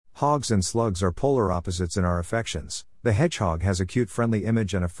Hogs and slugs are polar opposites in our affections. The hedgehog has a cute friendly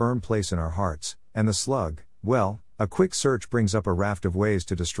image and a firm place in our hearts, and the slug, well, a quick search brings up a raft of ways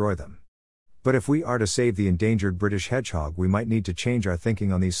to destroy them. But if we are to save the endangered British hedgehog, we might need to change our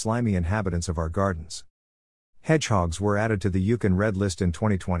thinking on these slimy inhabitants of our gardens. Hedgehogs were added to the UCAN Red List in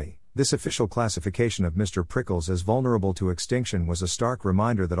 2020. This official classification of Mr. Prickles as vulnerable to extinction was a stark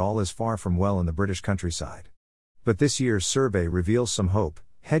reminder that all is far from well in the British countryside. But this year's survey reveals some hope.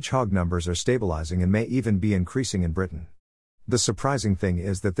 Hedgehog numbers are stabilizing and may even be increasing in Britain. The surprising thing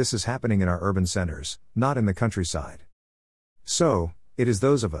is that this is happening in our urban centers, not in the countryside. So, it is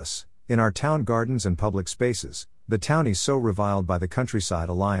those of us, in our town gardens and public spaces, the townies so reviled by the Countryside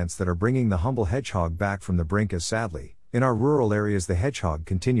Alliance, that are bringing the humble hedgehog back from the brink, as sadly, in our rural areas the hedgehog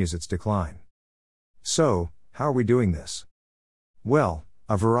continues its decline. So, how are we doing this? Well,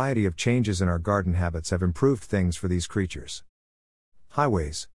 a variety of changes in our garden habits have improved things for these creatures.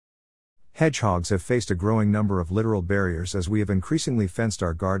 Highways. Hedgehogs have faced a growing number of literal barriers as we have increasingly fenced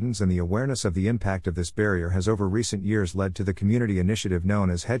our gardens, and the awareness of the impact of this barrier has over recent years led to the community initiative known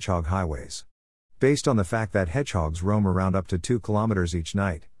as Hedgehog Highways. Based on the fact that hedgehogs roam around up to 2 kilometers each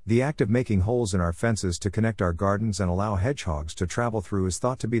night, the act of making holes in our fences to connect our gardens and allow hedgehogs to travel through is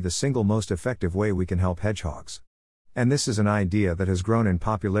thought to be the single most effective way we can help hedgehogs. And this is an idea that has grown in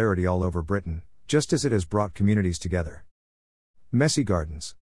popularity all over Britain, just as it has brought communities together. Messy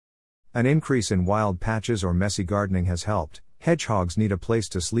gardens. An increase in wild patches or messy gardening has helped. Hedgehogs need a place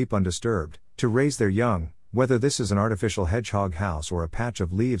to sleep undisturbed, to raise their young, whether this is an artificial hedgehog house or a patch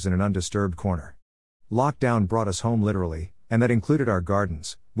of leaves in an undisturbed corner. Lockdown brought us home literally, and that included our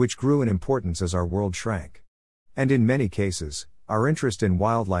gardens, which grew in importance as our world shrank. And in many cases, our interest in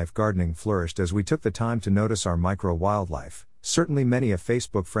wildlife gardening flourished as we took the time to notice our micro-wildlife. Certainly many a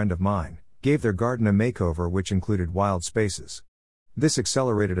Facebook friend of mine gave their garden a makeover which included wild spaces. This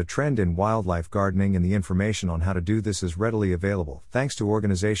accelerated a trend in wildlife gardening, and the information on how to do this is readily available, thanks to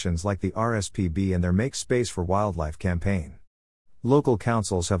organizations like the RSPB and their Make Space for Wildlife campaign. Local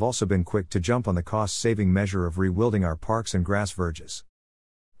councils have also been quick to jump on the cost-saving measure of rewilding our parks and grass verges.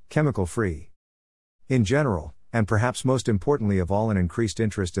 Chemical-free. In general, and perhaps most importantly of all, an increased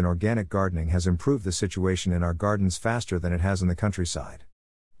interest in organic gardening has improved the situation in our gardens faster than it has in the countryside.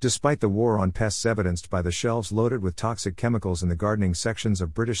 Despite the war on pests evidenced by the shelves loaded with toxic chemicals in the gardening sections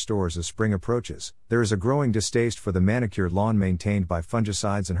of British stores as spring approaches, there is a growing distaste for the manicured lawn maintained by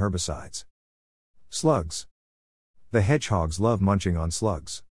fungicides and herbicides. Slugs. The hedgehogs love munching on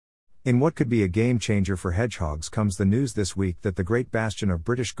slugs. In what could be a game changer for hedgehogs comes the news this week that the great bastion of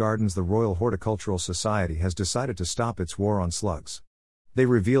British gardens, the Royal Horticultural Society, has decided to stop its war on slugs. They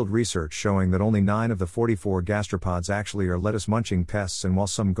revealed research showing that only 9 of the 44 gastropods actually are lettuce-munching pests, and while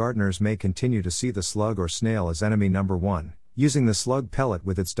some gardeners may continue to see the slug or snail as enemy number one, using the slug pellet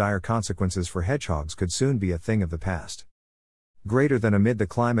with its dire consequences for hedgehogs could soon be a thing of the past. Greater than amid the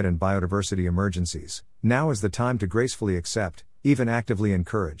climate and biodiversity emergencies, now is the time to gracefully accept, even actively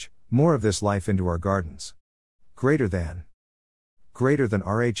encourage, more of this life into our gardens. Greater than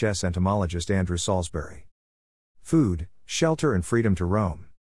RHS entomologist Andrew Salisbury. Food, shelter and freedom to roam.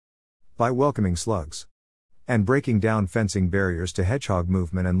 By welcoming slugs and breaking down fencing barriers to hedgehog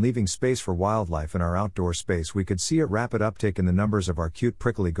movement and leaving space for wildlife in our outdoor space, we could see a rapid uptick in the numbers of our cute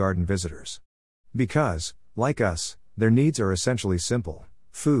prickly garden visitors. Because, like us, their needs are essentially simple: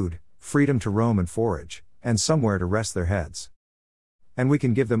 food, freedom to roam and forage, and somewhere to rest their heads. And we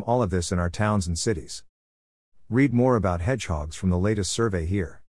can give them all of this in our towns and cities. Read more about hedgehogs from the latest survey here.